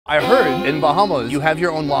I heard in Bahamas you have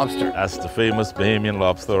your own lobster. That's the famous Bahamian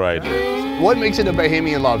lobster right there. What makes it a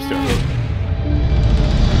Bahamian lobster?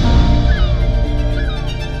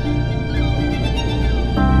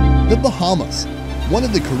 The Bahamas, one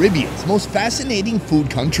of the Caribbean's most fascinating food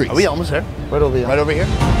countries. Are we almost there? Right over here. Right over here?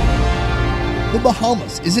 The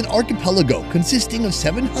Bahamas is an archipelago consisting of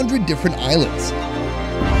 700 different islands,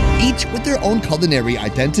 each with their own culinary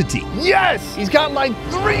identity. Yes! He's got like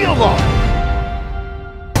 3 of them!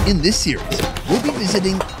 In this series, we'll be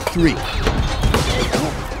visiting 3.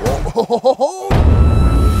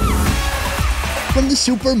 From the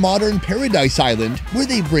super modern Paradise Island, where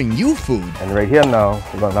they bring you food. And right here now,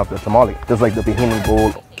 we're gonna have the tamale, just like the Bahamian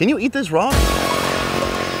bowl. Can you eat this raw?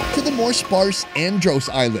 To the more sparse Andros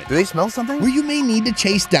Island. Do they smell something? Where you may need to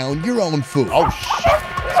chase down your own food. Oh, shit.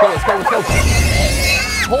 Let's go.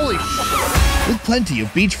 Holy shit. With plenty of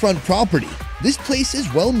beachfront property, this place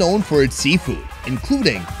is well known for its seafood,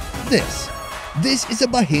 including this. This is a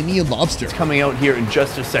Bahamian lobster. It's coming out here in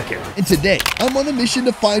just a second. And today, I'm on a mission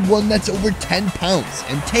to find one that's over 10 pounds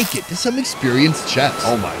and take it to some experienced chefs.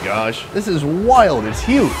 Oh my gosh. This is wild. It's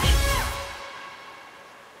huge.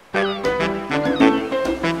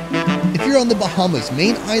 If you're on the Bahamas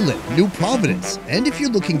main island, New Providence, and if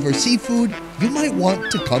you're looking for seafood, you might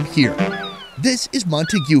want to come here. This is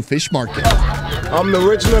Montagu Fish Market. I'm the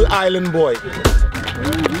original island boy.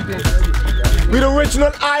 We the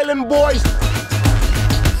original island boys.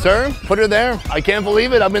 Sir, put her there. I can't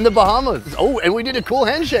believe it. I'm in the Bahamas. Oh, and we did a cool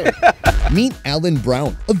handshake. Meet Alan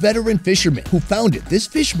Brown, a veteran fisherman who founded this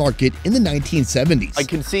fish market in the 1970s. I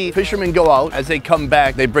can see fishermen go out. As they come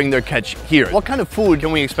back, they bring their catch here. What kind of food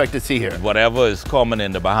can we expect to see here? Whatever is common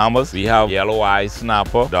in the Bahamas, we have yellow eye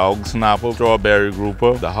snapper, dog snapper, strawberry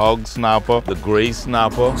grouper, the hog snapper, the gray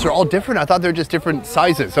snapper. So they're all different? I thought they're just different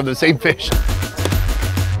sizes of the same fish.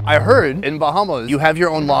 I heard in Bahamas you have your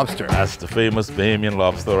own lobster. That's the famous Bahamian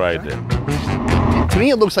lobster right there. To me,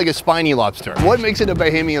 it looks like a spiny lobster. What makes it a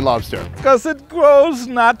Bahamian lobster? Because it grows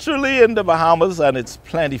naturally in the Bahamas and it's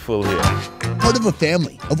plentiful here. Part of a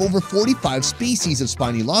family of over 45 species of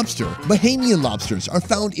spiny lobster, Bahamian lobsters are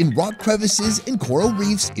found in rock crevices and coral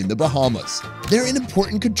reefs in the Bahamas. They're an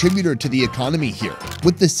important contributor to the economy here,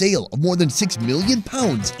 with the sale of more than 6 million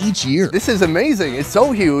pounds each year. This is amazing. It's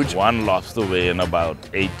so huge. One lobster weighing about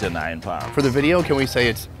 8 to 9 pounds. For the video, can we say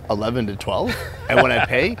it's 11 to 12? And when I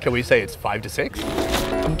pay, can we say it's 5 to 6?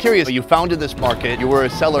 I'm curious, you founded this market, you were a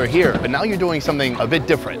seller here, but now you're doing something a bit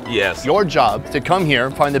different. Yes. Your job is to come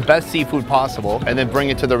here, find the best seafood possible, and then bring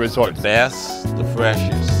it to the resort. Best, the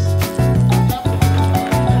freshest.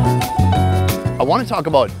 I want to talk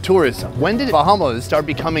about tourism. When did Bahamas start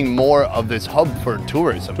becoming more of this hub for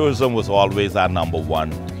tourism? Tourism was always our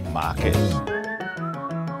 #1 market.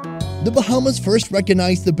 The Bahamas first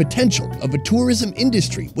recognized the potential of a tourism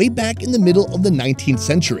industry way back in the middle of the 19th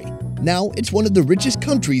century. Now, it's one of the richest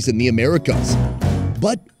countries in the Americas.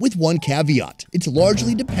 But with one caveat, it's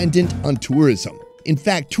largely dependent on tourism. In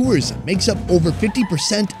fact, tourism makes up over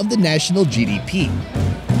 50% of the national GDP.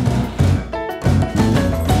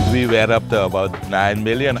 We went up to about 9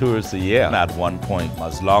 million tourists a year at one point.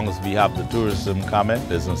 As long as we have the tourism coming,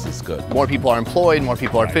 business is good. More people are employed, more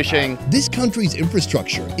people are fishing. This country's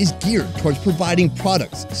infrastructure is geared towards providing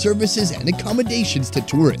products, services, and accommodations to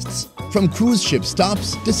tourists. From cruise ship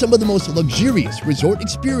stops to some of the most luxurious resort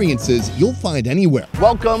experiences you'll find anywhere.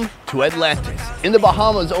 Welcome to Atlantis. In the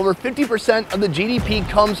Bahamas, over 50% of the GDP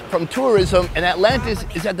comes from tourism, and Atlantis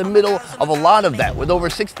is at the middle of a lot of that. With over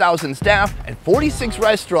 6,000 staff and 46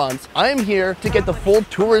 restaurants, I am here to get the full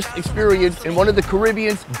tourist experience in one of the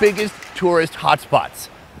Caribbean's biggest tourist hotspots.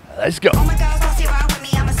 Let's go. Oh my girls, bossy, ride with me,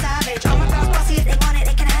 I'm a savage. Oh my girls, bossy, if they want it,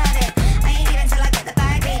 they can have it. I ain't even till I get the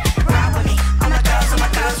bag, babe. Ride with me, oh my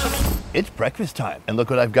girls with me. It's breakfast time, and look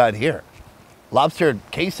what I've got here. Lobster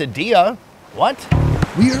quesadilla. What?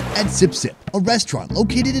 We're at Zip Zip, a restaurant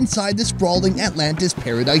located inside the sprawling Atlantis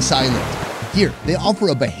Paradise Island. Here, they offer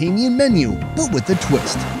a Bahamian menu, but with a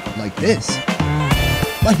twist, like this.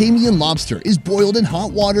 Bahamian lobster is boiled in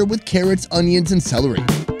hot water with carrots, onions, and celery,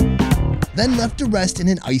 then left to rest in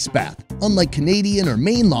an ice bath. Unlike Canadian or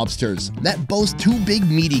Maine lobsters that boast 2 big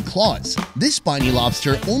meaty claws, this spiny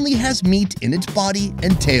lobster only has meat in its body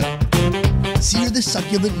and tail. Sear the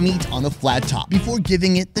succulent meat on a flat top before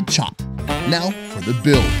giving it the chop. Now for the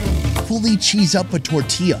build. Fully cheese up a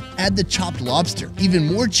tortilla, add the chopped lobster,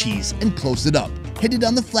 even more cheese, and close it up. Hit it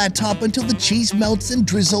on the flat top until the cheese melts and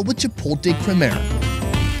drizzle with chipotle Cremer.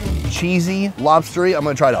 Cheesy, lobstery. I'm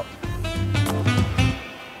gonna try it out.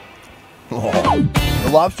 Oh,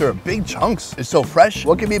 lobster, big chunks. It's so fresh.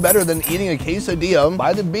 What could be better than eating a quesadilla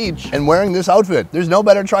by the beach and wearing this outfit? There's no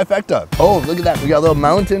better trifecta. Oh, look at that. We got a little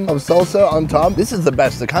mountain of salsa on top. This is the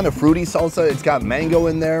best, the kind of fruity salsa. It's got mango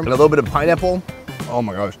in there and a little bit of pineapple. Oh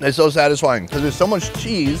my gosh, it's so satisfying because there's so much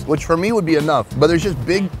cheese, which for me would be enough, but there's just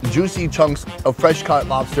big, juicy chunks of fresh cut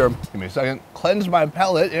lobster. Give me a second. Cleanse my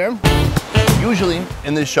palate here. Usually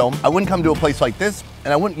in this show, I wouldn't come to a place like this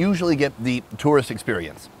and I wouldn't usually get the tourist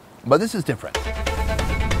experience, but this is different.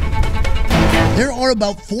 There are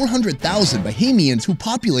about 400,000 Bahamians who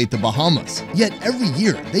populate the Bahamas, yet every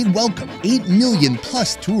year they welcome 8 million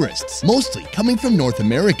plus tourists, mostly coming from North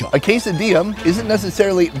America. A quesadilla isn't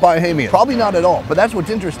necessarily Bahamian, probably not at all, but that's what's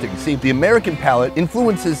interesting. See, the American palate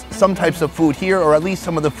influences some types of food here, or at least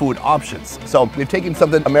some of the food options. So they've taken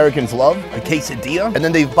something Americans love, a quesadilla, and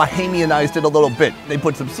then they've Bahamianized it a little bit. They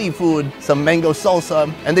put some seafood, some mango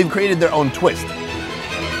salsa, and they've created their own twist.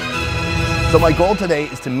 So my goal today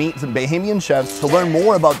is to meet some Bahamian chefs to learn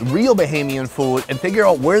more about real Bahamian food and figure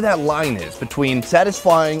out where that line is between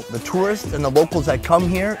satisfying the tourists and the locals that come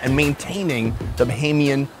here and maintaining the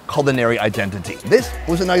Bahamian culinary identity. This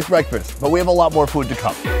was a nice breakfast, but we have a lot more food to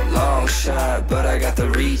come. Long shot, but I got the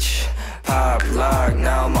reach. Pop, lock,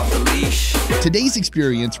 now I'm off the leash. Today's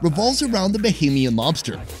experience revolves around the Bahamian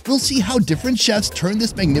lobster. We'll see how different chefs turn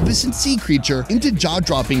this magnificent sea creature into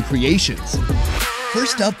jaw-dropping creations.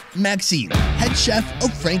 First up, Maxine, head chef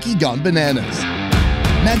of Frankie Gone Bananas.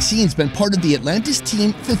 Maxine's been part of the Atlantis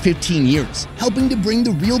team for 15 years, helping to bring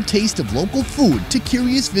the real taste of local food to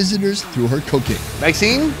curious visitors through her cooking.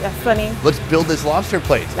 Maxine, Yes, Sonny. let's build this lobster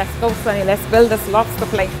plate. Let's go, Sonny. Let's build this lobster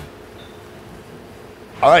plate.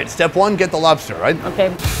 All right, step one, get the lobster, right?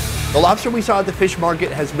 Okay. The lobster we saw at the fish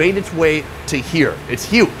market has made its way to here. It's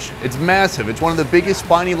huge, it's massive. It's one of the biggest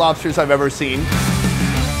spiny lobsters I've ever seen.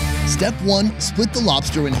 Step 1, split the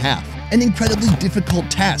lobster in half. An incredibly difficult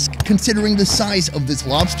task considering the size of this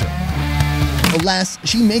lobster. Alas,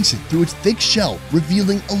 she makes it through its thick shell,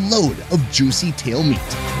 revealing a load of juicy tail meat.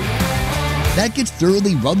 That gets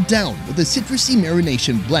thoroughly rubbed down with a citrusy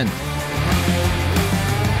marination blend.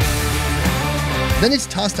 Then it's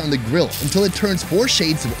tossed on the grill until it turns 4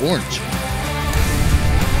 shades of orange.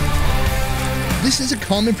 This is a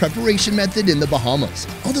common preparation method in the Bahamas.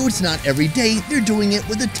 Although it's not every day, they're doing it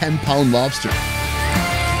with a 10-pound lobster.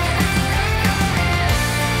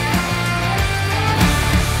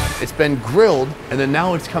 It's been grilled, and then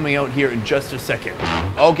now it's coming out here in just a second.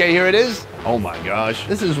 Okay, here it is. Oh my gosh,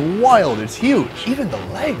 this is wild, it's huge. Even the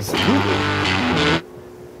legs.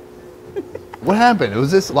 What happened?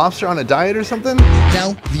 Was this lobster on a diet or something?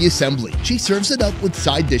 Now, the assembly. She serves it up with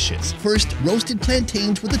side dishes. First, roasted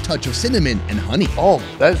plantains with a touch of cinnamon and honey. Oh,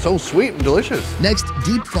 that's so sweet and delicious. Next,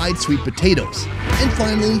 deep-fried sweet potatoes. And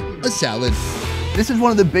finally, a salad. This is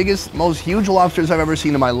one of the biggest, most huge lobsters I've ever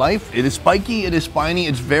seen in my life. It is spiky, it is spiny,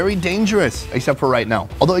 it's very dangerous, except for right now.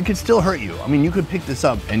 Although it could still hurt you. I mean, you could pick this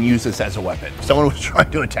up and use this as a weapon. If someone was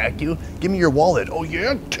trying to attack you, give me your wallet. Oh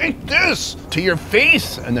yeah, take this to your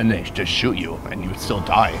face. And then they just shoot you and you would still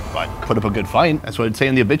die, but put up a good fight. That's what it'd say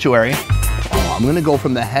in the obituary. Oh, I'm gonna go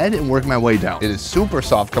from the head and work my way down. It is super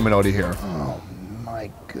soft coming out of here. Oh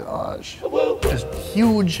my gosh. Just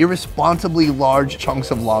huge, irresponsibly large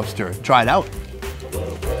chunks of lobster. Try it out.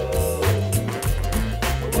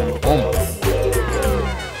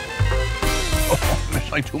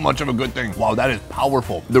 It's like too much of a good thing. Wow, that is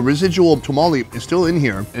powerful. The residual tamale is still in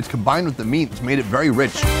here. It's combined with the meat. It's made it very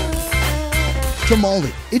rich.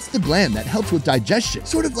 Tamale. It's the gland that helps with digestion,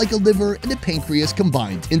 sort of like a liver and a pancreas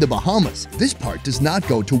combined. In the Bahamas, this part does not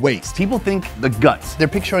go to waste. People think the guts. They're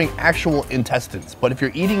picturing actual intestines. But if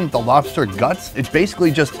you're eating the lobster guts, it's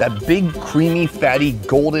basically just that big, creamy, fatty,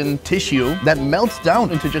 golden tissue that melts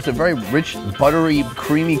down into just a very rich, buttery,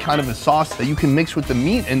 creamy kind of a sauce that you can mix with the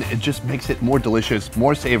meat, and it just makes it more delicious,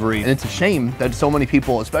 more savory. And it's a shame that so many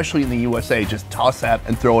people, especially in the USA, just toss that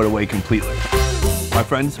and throw it away completely. My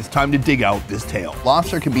friends, it's time to dig out this tail.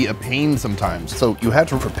 Lobster can be a pain sometimes, so you have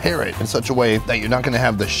to prepare it in such a way that you're not gonna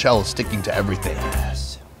have the shell sticking to everything.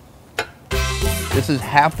 Yes. This is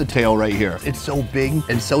half the tail right here. It's so big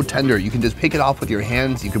and so tender. You can just pick it off with your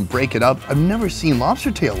hands. You can break it up. I've never seen lobster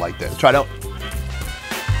tail like this. Try it out.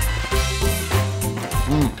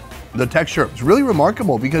 The texture is really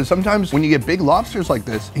remarkable because sometimes when you get big lobsters like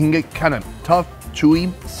this, it can get kind of tough,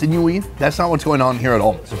 chewy, sinewy. That's not what's going on here at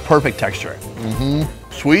all. It's a perfect texture.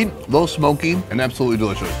 Sweet, a little smoky, and absolutely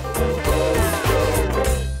delicious.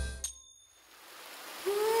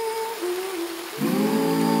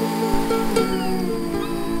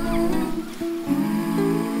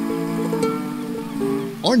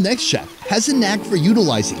 Our next chef has a knack for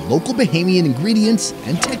utilizing local Bahamian ingredients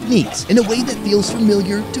and techniques in a way that feels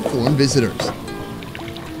familiar to foreign visitors.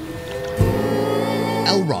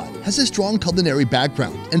 Elrod has a strong culinary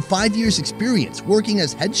background and 5 years experience working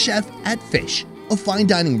as head chef at Fish, a fine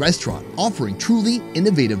dining restaurant offering truly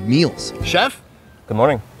innovative meals. Chef, Good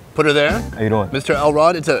morning. put her there. How you doing? Mr.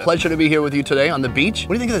 Elrod, it's a pleasure to be here with you today on the beach. What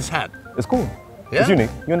do you think of this hat? It's cool. Yeah? It's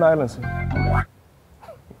unique. You're in the islands.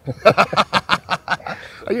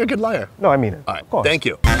 Are you a good liar? No, I mean it. All right, Of course. thank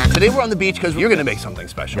you. Today we're on the beach because you're gonna make something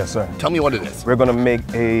special. Yes, sir. Tell me what it is. We're gonna make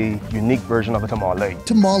a unique version of a tamale.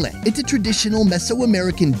 Tamale. It's a traditional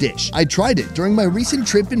Mesoamerican dish. I tried it during my recent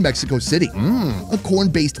trip in Mexico City. A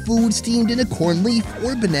corn-based food steamed in a corn leaf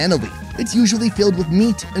or banana leaf. It's usually filled with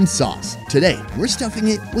meat and sauce. Today, we're stuffing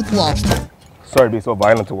it with lobster. Sorry to be so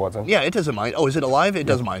violent towards him. Yeah, it doesn't mind. Oh, is it alive? It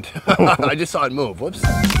doesn't mind. I just saw it move. Whoops.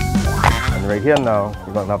 And right here now,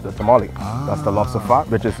 we're gonna have the tamale. That's the lobster fat,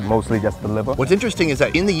 which is mostly just the liver. What's interesting is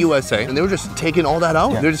that in the USA, and they were just taking all that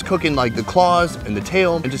out. Yeah. They're just cooking like the claws and the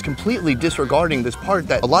tail and just completely disregarding this part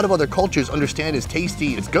that a lot of other cultures understand is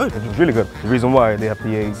tasty. It's good. It's really good. The reason why the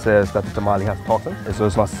FDA says that the tamale has toxins is so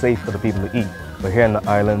it's not safe for the people to eat. But here in the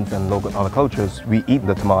islands and local other cultures, we eat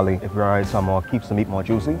the tamale. It varies some more, keeps the meat more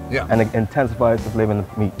juicy. Yeah. And it intensifies the flavor in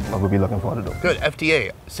the meat, what we'll be looking for to do. Good.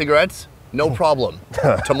 FDA. Cigarettes? No problem.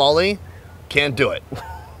 Tamale? Can't do it.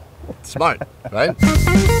 Smart, right?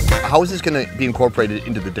 How is this gonna be incorporated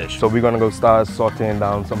into the dish? So we're gonna go start sauteing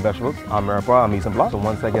down some vegetables, mirepoix, mise en place. So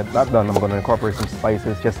once I get that done, I'm gonna incorporate some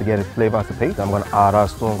spices just to get it flavor as a paste. I'm gonna add our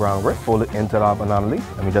stone ground grit, fold it into our banana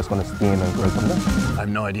leaf, and we're just gonna steam and grill from there. I have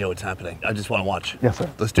no idea what's happening. I just wanna watch. Yes, sir.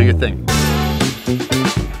 Let's do your thing.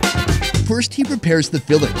 First, he prepares the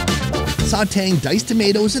filling, sauteing diced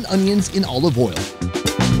tomatoes and onions in olive oil.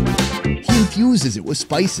 He infuses it with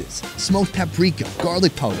spices, smoked paprika,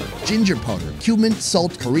 garlic powder, ginger powder, cumin,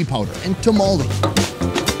 salt, curry powder, and tamale.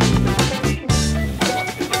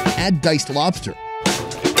 Add diced lobster.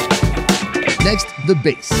 Next, the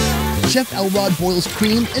base. Chef Elrod boils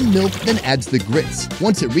cream and milk, then adds the grits.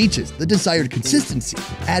 Once it reaches the desired consistency,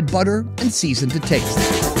 add butter and season to taste.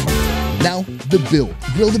 Now, the build.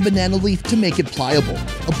 Grill the banana leaf to make it pliable.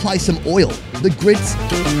 Apply some oil, the grits,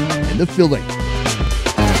 and the filling.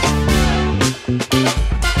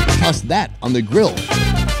 Toss that on the grill.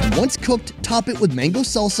 And once cooked, top it with mango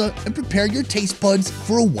salsa and prepare your taste buds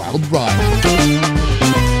for a wild ride.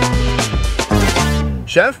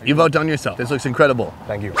 Chef, you've outdone yourself. This looks incredible.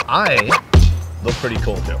 Thank you. I look pretty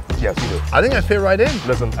cool too. Yes, you do. I think I fit right in.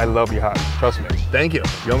 Listen, I love your hat. Trust me. Thank you.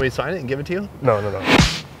 You want me to sign it and give it to you? No.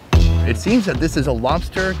 It seems that this is a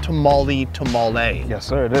lobster tamale. Yes,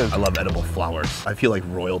 sir, it is. I love edible flowers. I feel like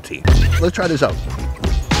royalty. Let's try this out.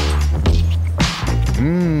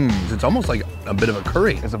 It's almost like a bit of a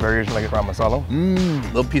curry. It's a variation like a ground masala.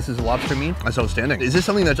 Little pieces of lobster meat. That's outstanding. Is this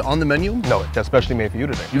something that's on the menu? No, it's especially made for you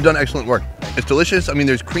today. You've done excellent work. It's delicious. I mean,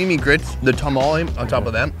 there's creamy grits, the tamale on top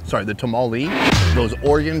of that. Sorry, the tamale. Those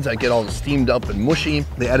organs that get all steamed up and mushy.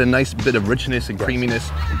 They add a nice bit of richness and creaminess.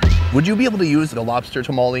 Would you be able to use the lobster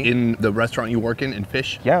tamale in the restaurant you work in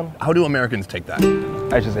Fish? Yeah. How do Americans take that?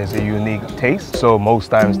 I should say it's a unique taste, so most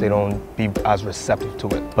times they don't be as receptive to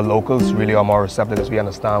it. But locals really are more receptive as we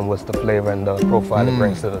understand what's the flavor and the profile it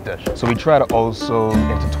brings to the dish. So we try to also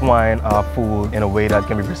intertwine our food in a way that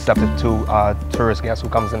can be receptive to our tourist guests who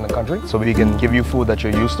comes in the country. So we can give you food that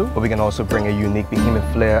you're used to, but we can also bring a unique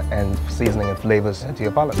Bahamian flair and seasoning and flavors into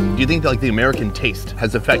your palate. Do you think that like the American taste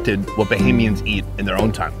has affected what Bahamians eat in their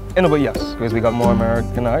own time? In a way, yes, because we got more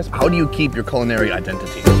Americanized. How do you keep your culinary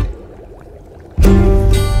identity?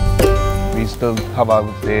 We still have our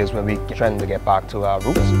days where we trying to get back to our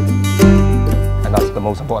roots. And that's the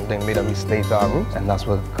most important thing to me, that we stay to our roots. And that's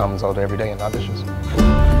what comes out every day in our dishes.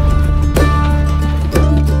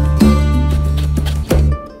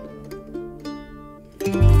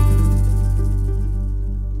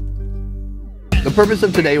 The purpose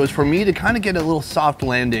of today was for me to kind of get a little soft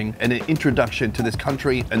landing and an introduction to this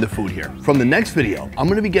country and the food here. From the next video, I'm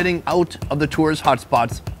going to be getting out of the tourist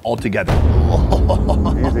hotspots altogether.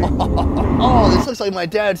 Oh, this looks like my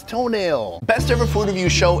dad's toenail. Best Ever Food Review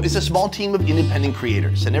Show is a small team of independent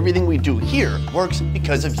creators, and everything we do here works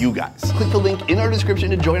because of you guys. Click the link in our description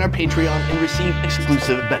to join our Patreon and receive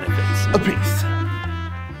exclusive benefits. A peace.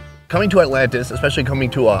 Coming to Atlantis, especially coming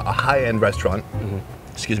to a high-end restaurant,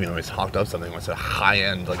 excuse me, I always hawked up something. I said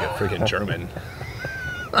high-end, like a freaking German.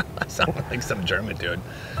 I sound like some German dude.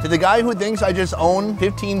 To the guy who thinks I just own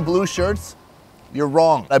 15 blue shirts, you're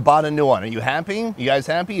wrong. I bought a new one. Are you happy? You guys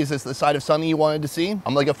happy? Is this the side of Sunny you wanted to see?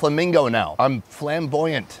 I'm like a flamingo now. I'm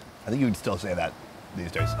flamboyant. I think you would still say that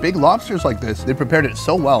these days. Big lobsters like this, they prepared it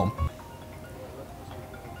so well.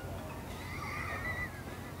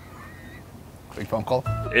 Big phone call.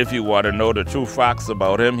 If you want to know the true facts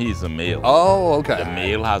about him, he's a male. Oh, okay. The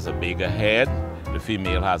male has a bigger head, the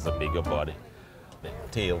female has a bigger body. The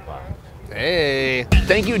tail part. Hey.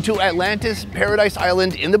 Thank you to Atlantis, Paradise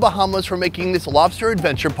Island in the Bahamas for making this lobster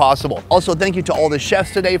adventure possible. Also, thank you to all the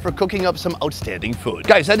chefs today for cooking up some outstanding food.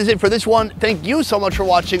 Guys, that is it for this one. Thank you so much for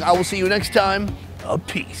watching. I will see you next time.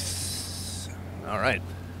 Peace. All right.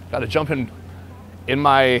 Got to jump in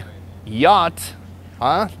my yacht.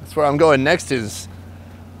 Huh? That's where I'm going next, is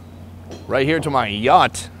right here to my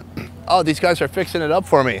yacht. Oh, these guys are fixing it up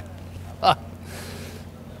for me.